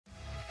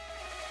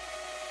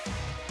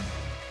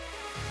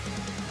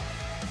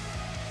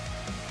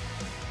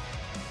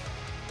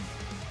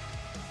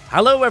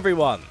Hello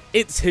everyone,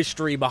 it's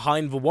History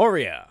Behind the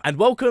Warrior, and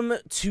welcome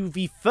to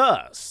the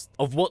first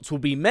of what will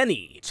be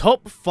many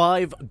top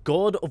 5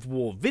 God of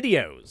War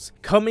videos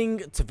coming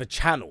to the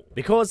channel,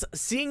 because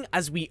seeing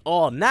as we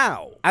are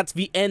now at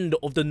the end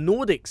of the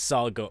Nordic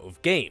saga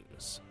of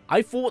games,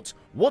 I thought,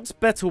 what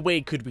better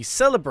way could we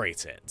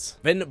celebrate it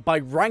than by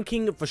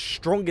ranking the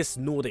strongest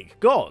Nordic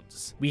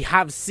gods we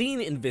have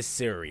seen in this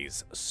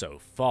series so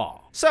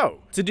far. So,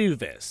 to do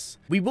this,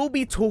 we will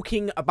be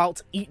talking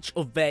about each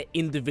of their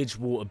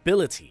individual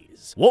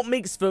abilities, what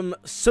makes them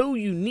so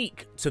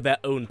unique to their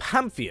own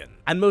pantheon,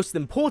 and most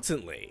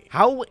importantly,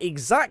 how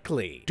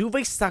exactly do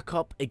they stack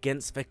up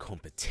against their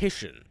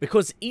competition,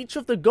 because each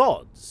of the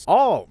gods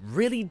are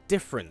really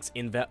different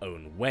in their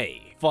own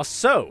way, for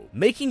so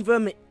making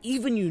them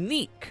even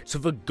unique to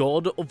the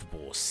God of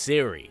War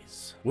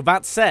series. With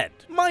that said,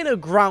 minor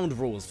ground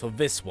rules for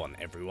this one,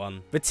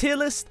 everyone. The tier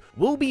list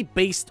will be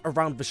based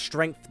around the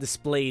strength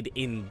displayed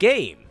in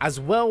game, as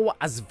well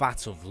as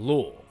that of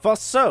lore. For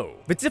so,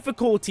 the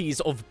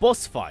difficulties of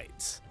boss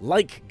fights,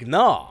 like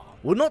Gnar,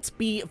 will not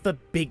be the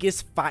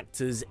biggest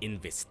factors in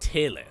this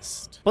tier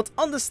list, but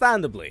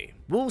understandably,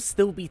 will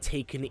still be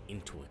taken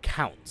into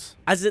account,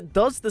 as it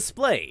does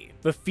display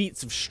the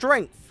feats of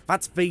strength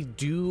that they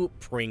do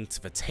bring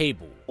to the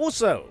table.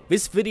 Also,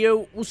 this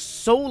video will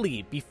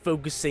solely be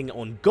focusing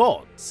on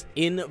gods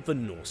in the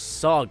Norse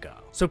saga,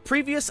 so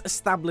previous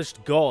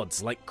established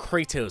gods like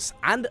Kratos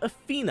and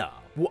Athena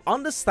will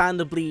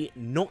understandably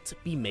not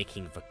be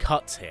making the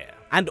cut here.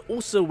 And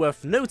also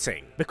worth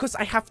noting, because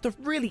I have to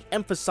really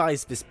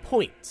emphasize this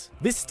point,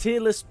 this tier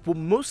list will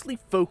mostly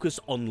focus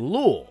on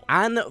lore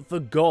and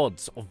the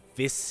gods of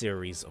this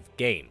series of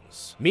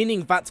games,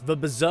 meaning that the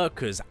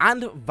Berserkers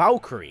and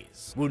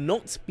Valkyries will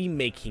not be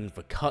making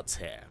the cut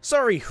here.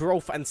 Sorry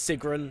Hrolf and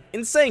Sigrun,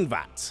 in saying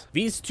that,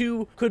 these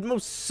two could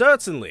most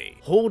certainly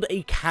hold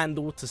a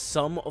candle to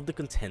some of the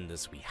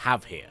contenders we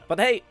have here.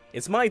 But hey,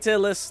 it's my tier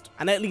list,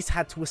 and I at least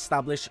had to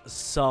establish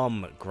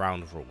some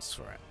ground rules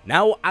for it.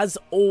 Now, as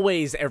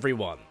always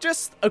everyone,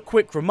 just a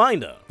quick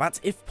reminder that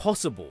if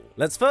possible,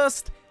 let's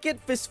first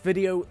get this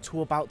video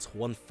to about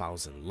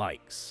 1,000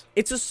 likes.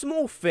 It's a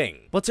small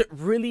thing, but it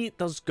really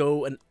does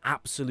go an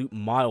absolute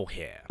mile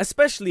here,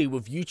 especially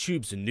with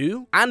YouTube's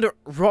new and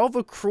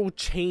rather cruel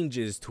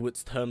changes to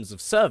its terms of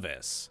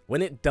service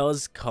when it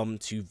does come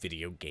to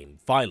video game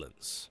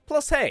violence.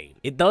 Plus hey,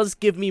 it does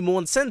give me more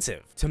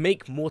incentive to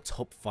make more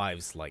top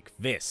 5s like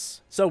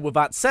this. So with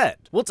that said,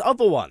 what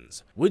other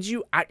ones would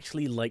you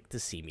actually like to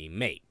see me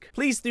make?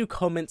 Please do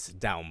comment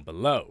down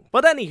below.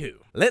 But anywho,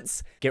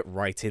 let's get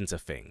right into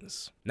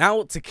things.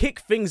 Now, to kick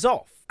things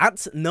off,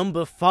 at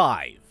number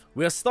 5,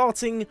 we are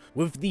starting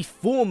with the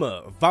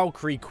former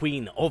Valkyrie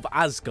Queen of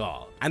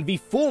Asgard and the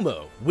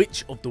former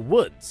Witch of the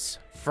Woods,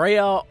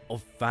 Freya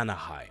of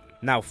Vanaheim.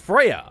 Now,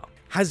 Freya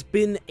has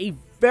been a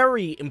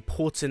very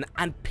important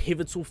and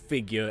pivotal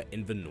figure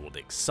in the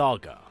Nordic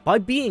saga. By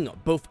being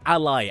both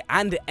ally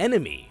and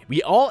enemy,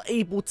 we are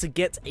able to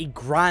get a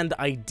grand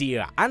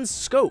idea and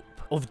scope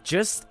of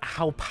just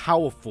how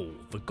powerful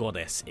the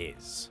goddess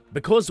is.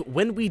 Because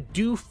when we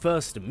do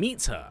first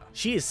meet her,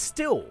 she is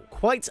still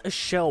quite a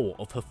shell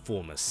of her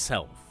former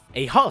self,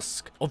 a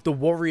husk of the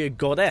warrior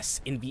goddess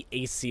in the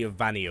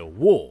Aesir-Vanir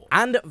War,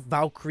 and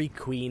Valkyrie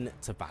Queen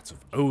to that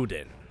of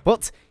Odin.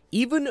 But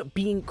even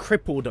being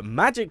crippled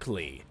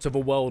magically to the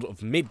world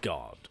of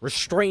Midgard,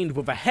 restrained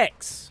with a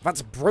hex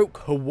that broke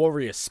her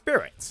warrior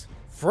spirit,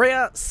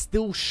 Freya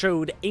still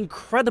showed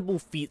incredible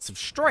feats of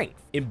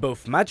strength in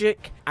both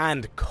magic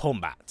and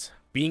combat,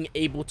 being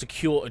able to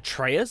cure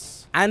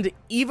Atreus and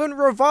even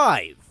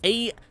revive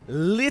a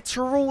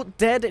literal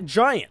dead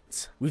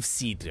giant with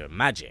seedler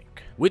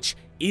magic, which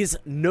is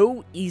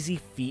no easy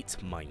feat,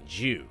 mind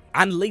you.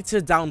 And later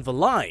down the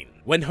line,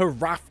 when her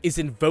wrath is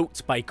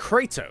invoked by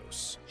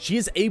Kratos, she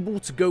is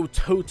able to go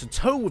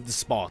toe-to-toe with the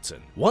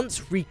Spartan,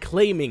 once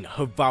reclaiming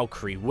her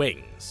Valkyrie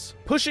wings,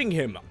 pushing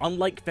him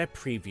unlike their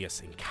previous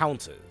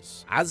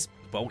encounters, as,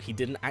 well, he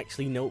didn't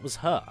actually know it was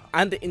her.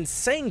 And in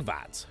saying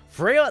that,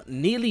 Freya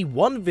nearly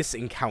won this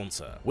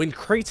encounter when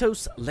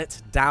Kratos let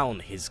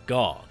down his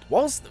guard.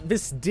 Whilst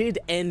this did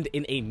end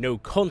in a no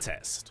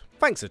contest,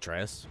 thanks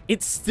Atreus,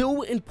 it's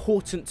still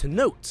important to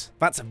note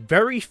that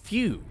very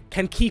few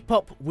can keep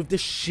up with the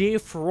sheer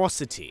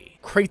ferocity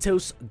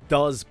Kratos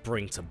does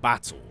bring to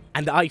battle.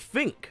 And I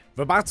think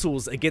the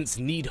battles against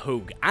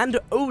Nidhogg and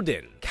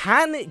Odin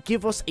can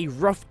give us a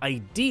rough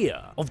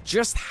idea of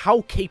just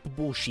how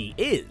capable she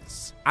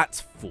is at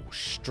full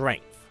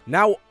strength.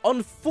 Now,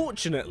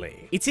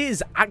 unfortunately, it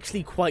is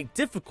actually quite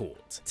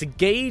difficult to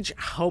gauge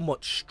how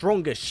much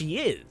stronger she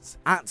is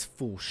at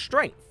full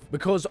strength,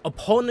 because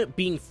upon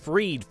being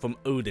freed from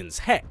Odin's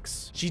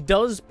hex, she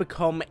does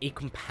become a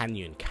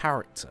companion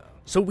character.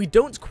 So we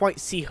don't quite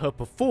see her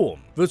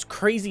perform those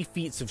crazy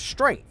feats of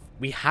strength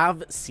we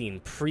have seen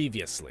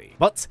previously,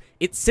 but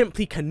it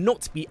simply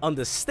cannot be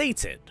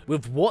understated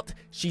with what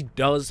she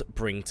does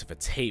bring to the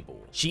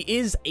table. She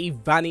is a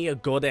Vanir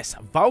goddess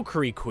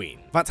Valkyrie queen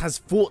that has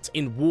fought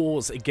in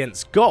wars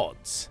against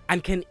gods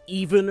and can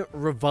even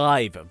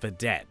revive the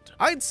dead.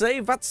 I'd say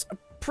that's a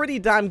pretty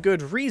damn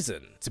good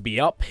reason to be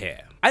up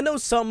here. I know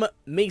some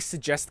may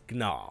suggest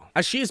Gnar,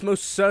 as she is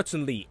most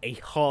certainly a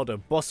harder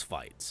boss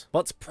fight,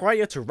 but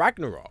prior to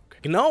Ragnarok,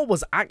 Gnar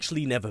was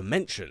actually never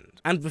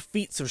mentioned, and the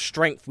feats of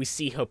strength we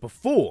see her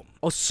perform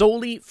are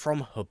solely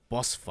from her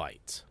boss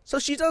fight. So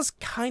she does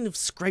kind of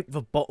scrape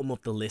the bottom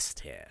of the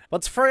list here,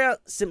 but Freya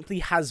simply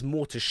has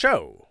more to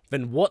show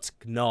than what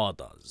Gnar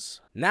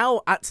does.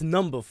 Now at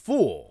number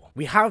 4,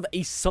 we have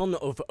a son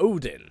of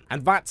Odin,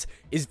 and that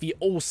is the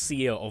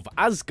All-Seer of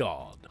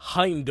Asgard,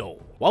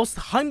 Heimdall. Whilst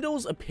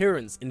Heimdall's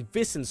appearance in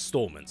this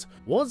installment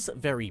was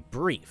very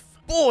brief,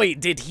 boy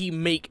did he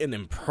make an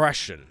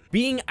impression.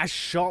 Being as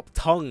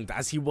sharp-tongued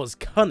as he was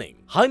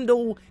cunning,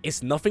 Heimdall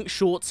is nothing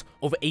short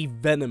of a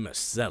venomous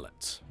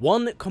zealot,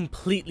 one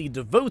completely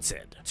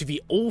devoted to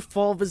the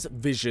Allfather's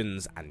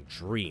visions and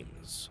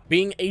dreams.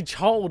 Being a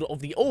child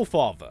of the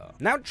Allfather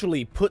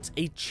naturally puts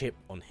a chip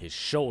on his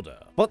shoulder,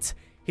 but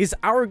his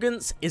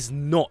arrogance is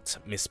not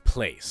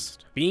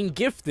misplaced. Being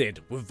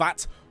gifted with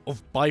that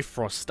of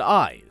Bifrost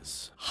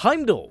eyes,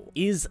 Heimdall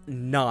is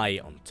nigh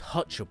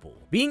untouchable,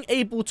 being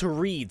able to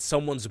read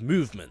someone's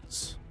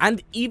movements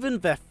and even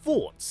their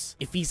thoughts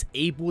if he's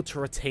able to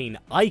retain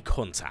eye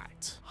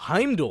contact.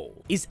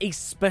 Heimdall is a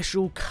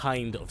special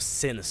kind of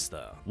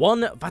sinister,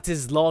 one that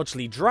is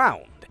largely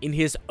drowned in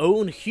his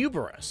own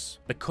hubris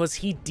because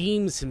he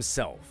deems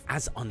himself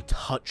as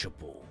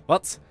untouchable.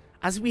 But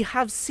as we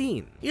have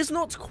seen, he is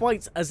not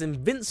quite as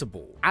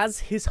invincible as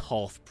his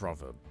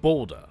half-brother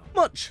Balder.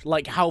 Much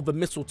like how the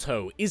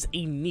mistletoe is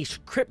a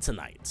niche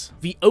kryptonite,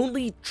 the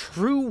only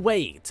true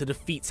way to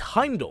defeat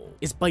Heimdall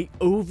is by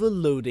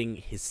overloading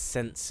his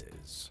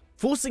senses.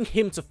 Forcing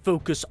him to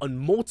focus on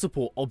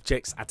multiple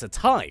objects at a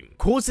time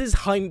causes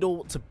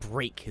Heimdall to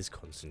break his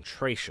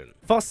concentration.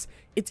 Thus,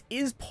 it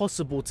is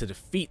possible to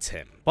defeat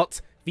him,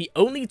 but the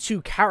only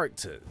two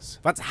characters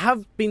that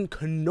have been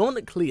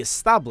canonically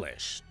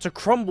established to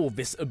crumble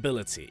this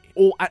ability,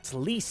 or at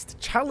least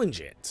challenge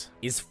it,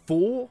 is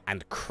Thor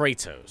and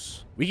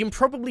Kratos. We can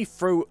probably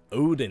throw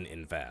Odin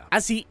in there,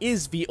 as he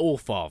is the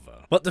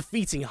Allfather, but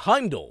defeating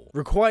Heimdall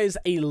requires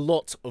a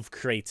lot of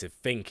creative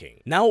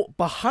thinking. Now,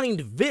 behind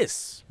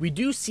this, we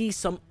do see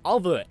some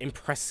other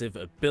impressive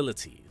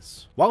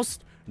abilities.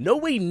 Whilst no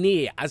way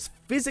near as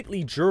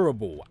physically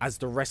durable as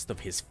the rest of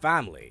his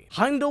family,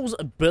 Heimdall's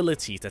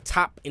ability to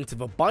tap into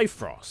the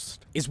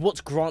Bifrost is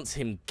what grants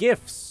him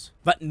gifts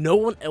that no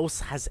one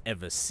else has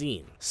ever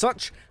seen,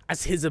 such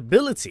as his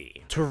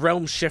ability to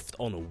realm shift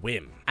on a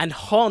whim and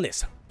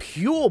harness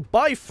pure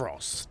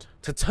Bifrost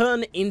to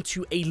turn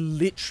into a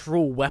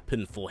literal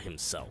weapon for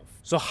himself.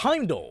 So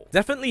Heimdall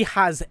definitely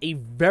has a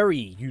very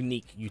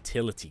unique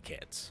utility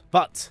kit,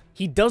 but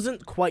he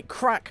doesn't quite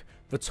crack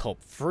the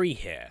top 3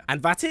 here,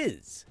 and that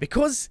is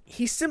because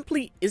he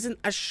simply isn't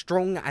as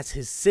strong as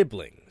his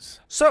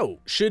siblings. So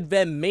should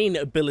their main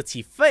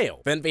ability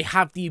fail, then they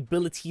have the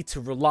ability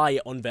to rely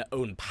on their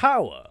own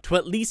power to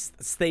at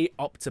least stay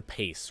up to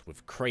pace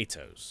with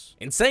Kratos.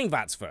 In saying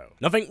that though,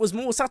 nothing was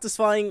more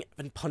satisfying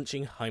than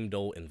punching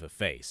Heimdall in the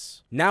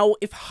face. Now,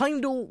 if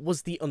Heimdall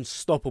was the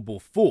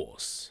unstoppable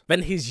force,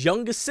 then his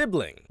younger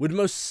sibling would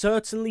most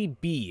certainly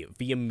be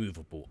the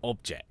immovable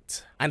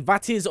object. And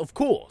that is, of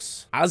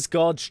course,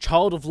 Asgard's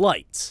Child of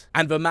Light,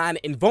 and the man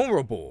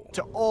invulnerable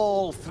to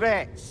all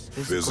threats,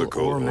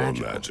 physical or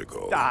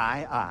magical.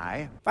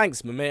 Aye.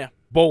 Thanks, Mimir.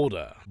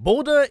 Balder.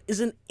 Balder is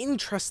an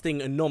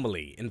interesting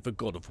anomaly in the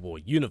God of War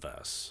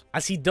universe,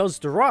 as he does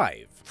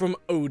derive from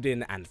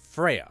Odin and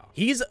Freya.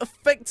 He's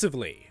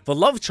effectively the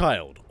love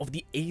child of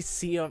the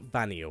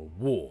Aesir-Vanir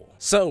War.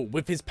 So,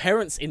 with his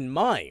parents in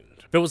mind,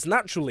 there was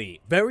naturally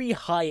very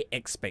high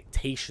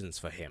expectations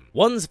for him,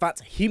 ones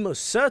that he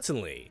most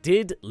certainly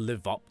did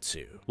live up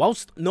to.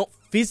 Whilst not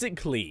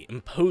physically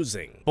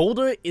imposing,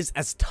 Balder is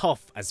as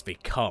tough as they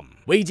come.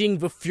 Waging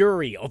the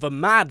fury of a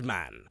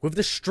madman with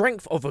the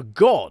strength of a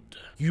god,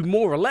 you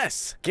more or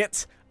less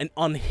get an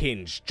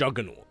unhinged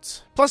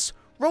juggernaut. Plus,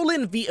 roll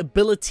in the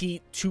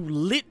ability to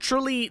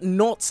literally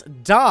not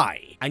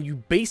die, and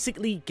you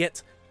basically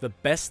get the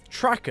best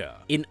tracker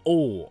in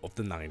all of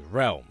the 9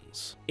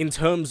 realms. In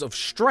terms of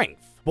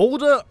strength,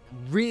 Balder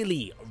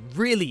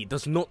really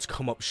does not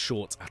come up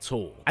short at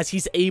all, as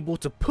he's able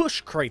to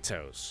push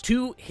Kratos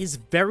to his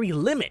very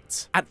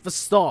limit at the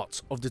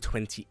start of the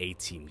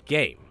 2018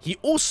 game. He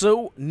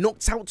also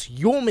knocked out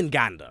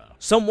Jormungandr,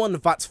 someone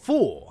that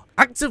Thor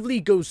actively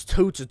goes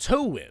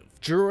toe-to-toe with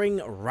during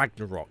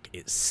Ragnarok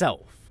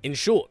itself. In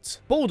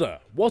short, Balder,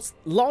 whilst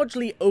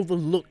largely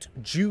overlooked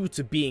due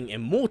to being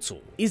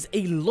immortal, is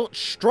a lot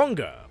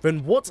stronger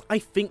than what I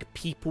think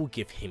people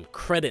give him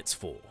credit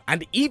for.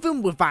 And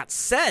even with that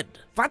said,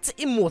 that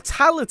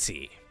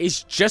immortality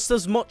is just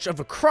as much of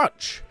a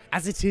crutch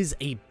as it is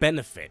a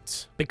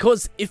benefit.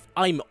 Because if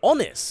I'm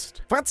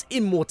honest, that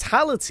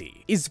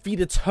immortality is the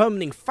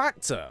determining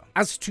factor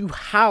as to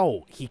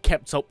how he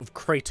kept up with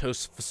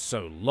Kratos for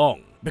so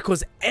long.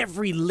 because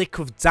every lick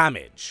of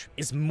damage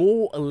is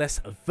more or less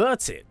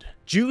averted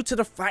due to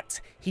the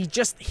fact he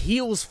just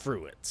heals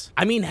through it.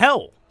 I mean,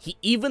 hell, he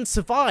even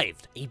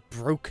survived a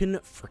broken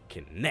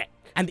freaking neck.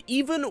 And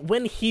even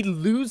when he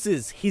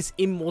loses his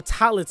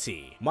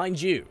immortality,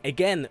 mind you,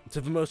 again, to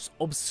the most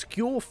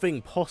obscure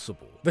thing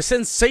possible, the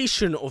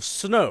sensation of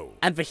snow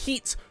and the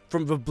heat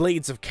from the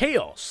Blades of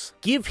Chaos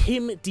give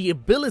him the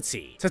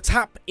ability to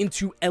tap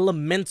into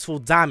elemental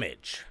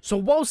damage. So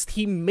whilst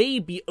he may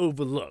be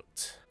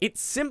overlooked, it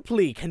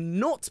simply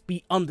cannot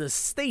be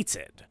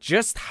understated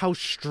just how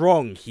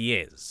strong he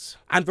is.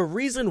 And the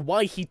reason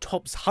why he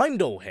tops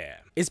Heimdall here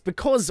is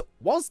because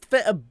whilst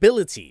their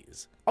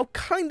abilities are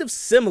kind of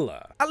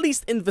similar, at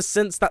least in the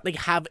sense that they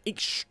have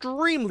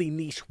extremely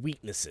niche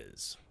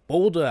weaknesses,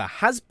 Balder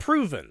has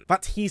proven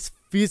that he's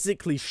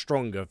physically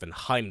stronger than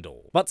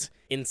Heimdall. But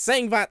in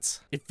saying that,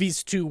 if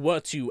these two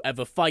were to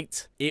ever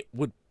fight, it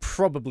would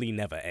probably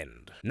never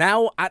end.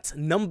 Now at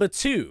number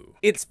 2,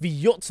 it's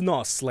the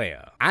Jotnar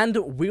Slayer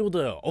and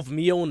wielder of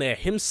Mjolnir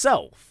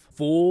himself,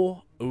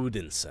 Thor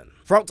Odinson.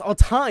 Throughout our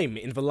time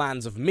in the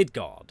lands of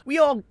Midgard, we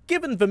are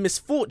given the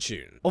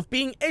misfortune of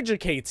being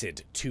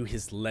educated to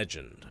his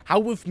legend. How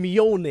with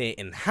Mjolnir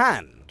in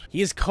hand, he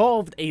has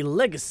carved a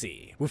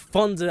legacy with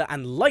thunder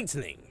and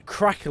lightning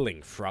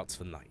crackling throughout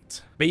the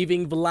night,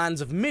 bathing the lands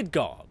of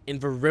Midgard in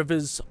the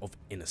rivers of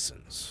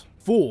innocence.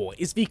 Thor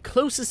is the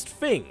closest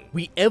thing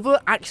we ever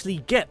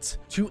actually get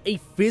to a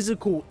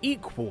physical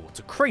equal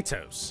to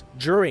Kratos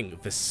during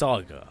this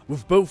saga,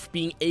 with both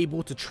being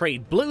able to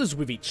trade blows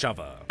with each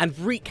other and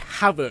wreak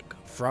havoc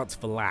throughout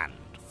the land.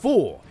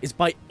 Thor is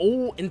by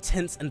all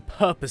intents and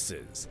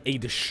purposes a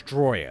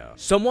destroyer,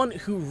 someone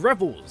who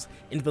revels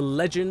in the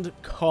legend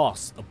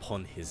cast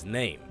upon his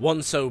name,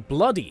 one so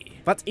bloody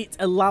that it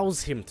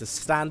allows him to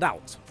stand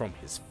out from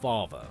his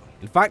father.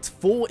 In fact,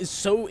 Thor is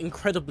so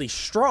incredibly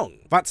strong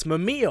that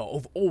Mimir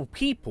of all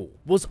people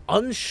was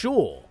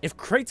unsure if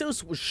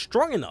Kratos was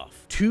strong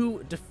enough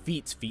to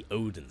defeat the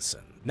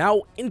Odinson.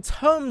 Now, in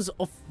terms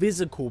of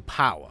physical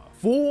power,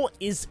 Thor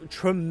is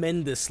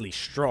tremendously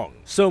strong,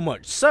 so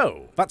much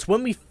so that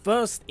when we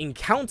first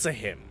encounter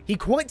him, he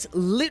quite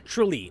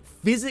literally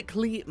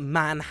physically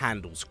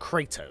manhandles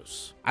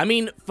Kratos. I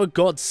mean, for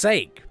God's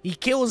sake, he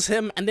kills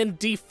him and then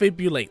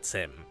defibrillates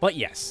him. But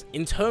yes,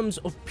 in terms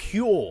of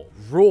pure,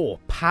 raw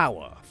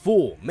power,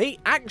 Thor may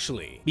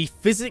actually be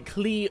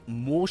physically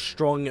more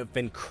strong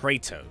than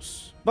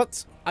Kratos.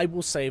 But I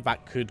will say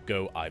that could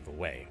go either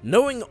way.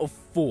 Knowing of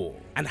Thor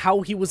and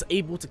how he was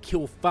able to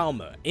kill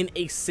Thalmor in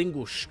a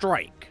single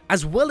strike,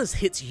 as well as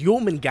hit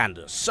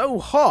Jormungandr so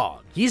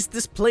hard he is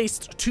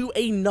displaced to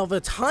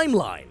another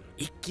timeline,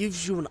 it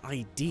gives you an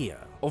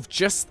idea of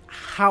just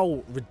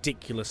how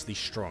ridiculously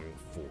strong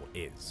Thor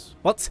is.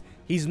 But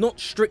he's not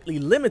strictly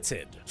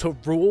limited to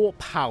raw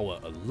power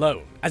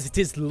alone, as it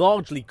is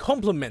largely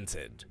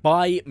complemented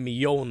by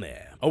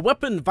Mjolnir, a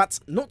weapon that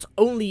not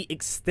only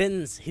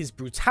extends his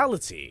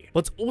brutality,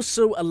 but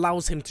also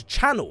allows him to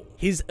channel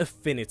his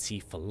affinity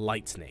for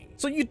lightning.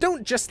 So you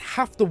don't just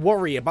have to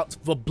worry about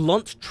the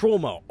blunt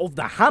trauma of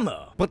the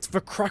hammer, but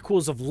the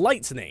crackles of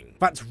lightning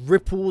that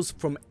ripples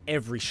from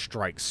every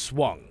strike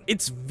swung.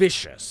 It's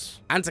vicious.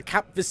 And to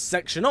cap this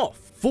section off,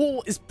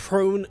 Thor is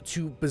prone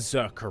to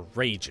berserker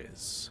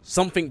rages,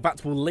 something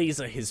that will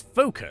laser his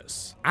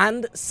focus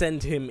and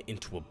send him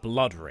into a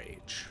blood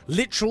rage,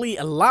 literally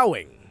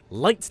allowing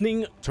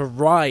lightning to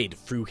ride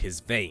through his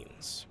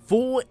veins.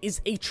 Thor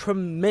is a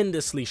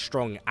tremendously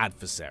strong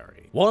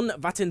adversary, one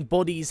that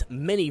embodies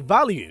many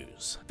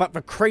values that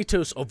the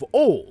Kratos of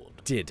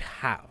old did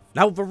have.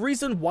 Now, the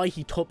reason why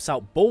he tops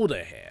out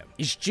Balder here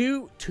is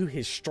due to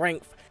his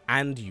strength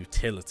and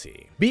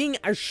utility. Being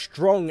as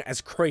strong as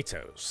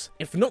Kratos,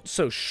 if not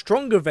so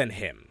stronger than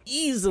him,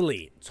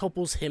 easily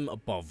topples him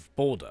above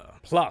Balder.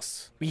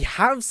 Plus, we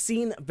have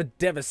seen the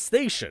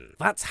devastation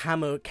that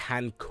hammer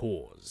can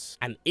cause,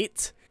 and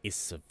it is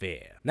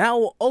severe.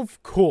 Now,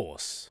 of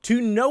course,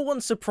 to no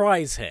one's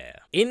surprise here,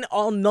 in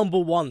our number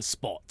 1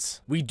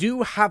 spot, we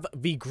do have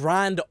the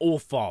Grand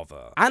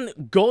Allfather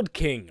and God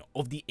King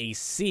of the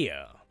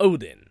Aesir,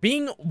 Odin.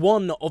 Being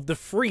one of the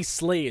 3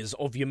 slayers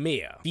of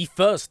Ymir, the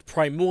first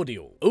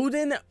primordial,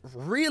 Odin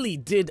really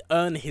did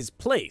earn his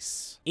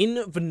place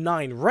in the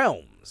 9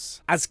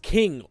 realms as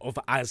king of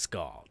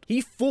Asgard.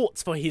 He fought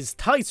for his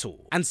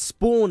title and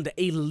spawned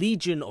a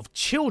legion of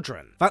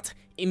children that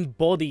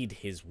embodied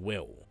his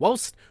will.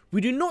 Whilst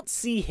we do not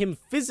see him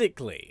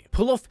physically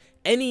pull off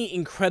any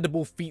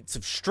incredible feats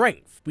of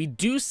strength, we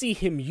do see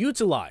him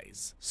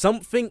utilize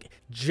something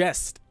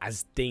just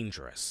as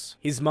dangerous: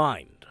 his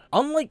mind.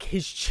 Unlike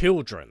his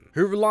children,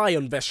 who rely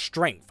on their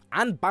strength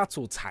and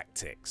battle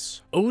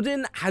tactics,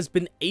 Odin has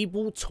been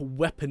able to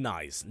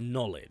weaponize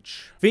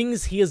knowledge,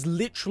 things he has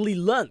literally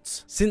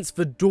learnt since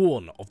the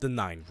dawn of the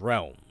 9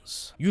 realms.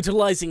 realms,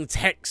 utilizing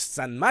texts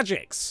and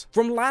magics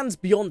from lands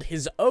beyond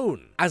his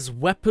own as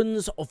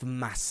weapons of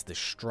mass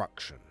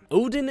destruction.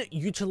 Odin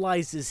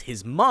utilizes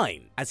his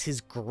mind as his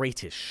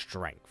greatest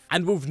strength,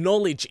 and with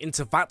knowledge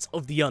into that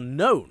of the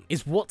unknown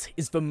is what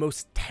is the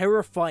most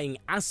terrifying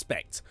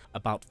aspect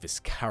about this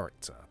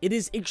character. It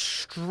is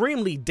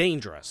extremely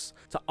dangerous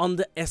to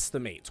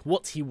underestimate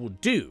what he will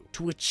do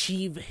to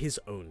achieve his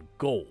own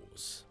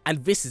goals.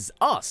 And this is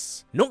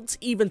us not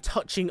even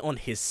touching on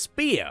his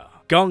spear,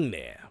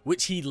 Gungnir,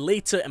 which he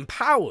later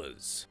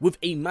empowers with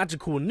a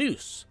magical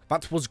noose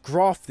that was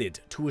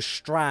grafted to a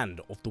strand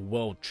of the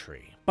world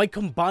tree. By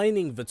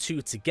combining the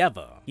two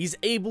together, he's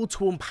able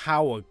to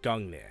empower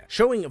Gungnir,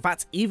 showing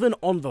that even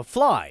on the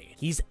fly,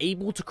 he's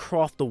able to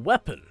craft a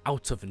weapon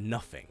out of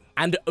nothing.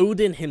 And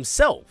Odin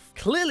himself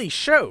clearly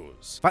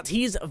shows that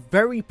he's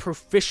very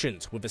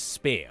proficient with a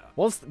spear.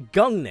 Whilst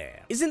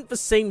Gungnir isn't the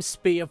same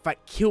spear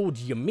that killed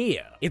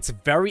Ymir, it's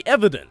very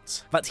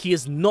evident that he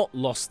has not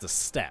lost a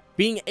step,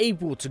 being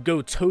able to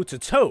go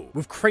toe-to-toe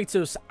with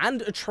Kratos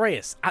and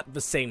Atreus at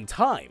the same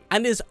time,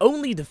 and is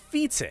only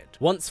defeated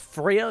once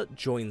Freya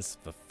joins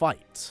the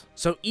fight.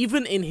 So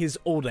even in his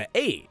older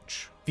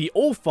age, the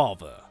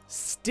Allfather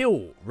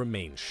still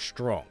remains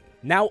strong.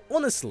 Now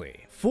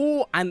honestly,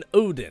 Thor and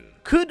Odin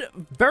could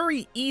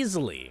very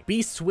easily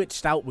be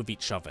switched out with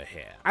each other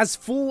here, as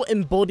Thor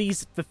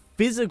embodies the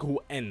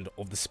physical end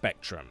of the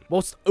spectrum,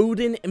 whilst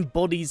Odin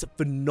embodies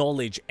the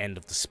knowledge end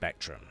of the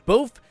spectrum.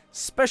 Both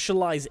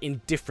specialize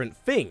in different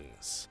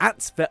things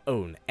at their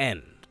own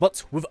end,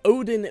 but with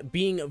Odin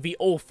being the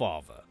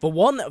Allfather, the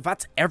one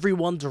that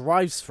everyone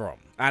derives from,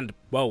 and,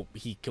 well,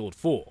 he killed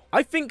Thor.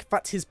 I think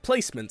that his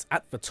placement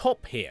at the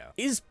top here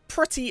is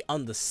pretty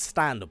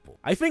understandable.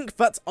 I think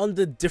that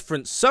under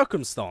different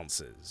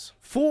circumstances,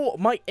 Thor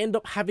might end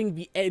up having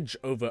the edge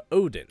over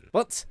Odin,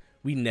 but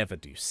we never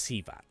do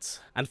see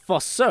that. And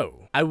thus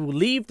so, I will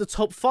leave the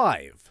top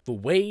 5 the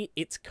way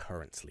it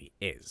currently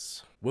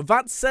is. With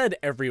that said,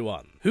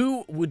 everyone,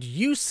 who would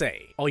you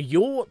say are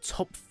your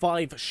top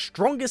 5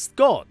 strongest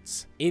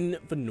gods in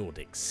the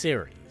Nordic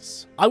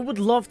series? I would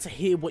love to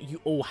hear what you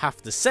all have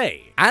to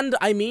say. And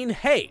I mean,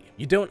 hey,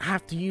 you don't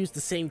have to use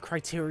the same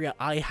criteria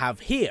I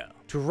have here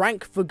to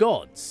rank the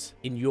gods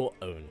in your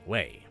own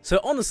way. So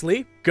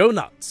honestly, go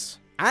nuts.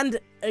 And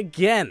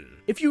again,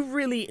 if you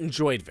really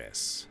enjoyed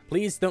this,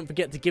 please don't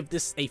forget to give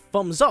this a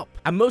thumbs up,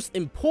 and most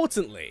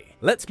importantly,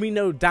 let me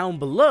know down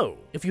below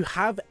if you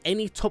have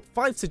any top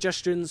 5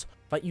 suggestions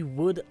that you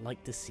would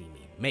like to see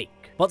me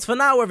make. But for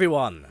now,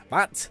 everyone,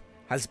 that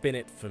has been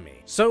it for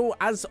me. So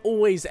as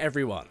always,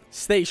 everyone,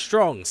 stay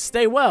strong,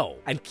 stay well,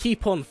 and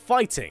keep on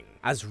fighting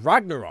as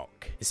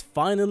Ragnarok is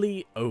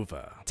finally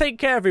over. Take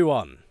care,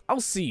 everyone.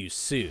 I'll see you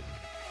soon.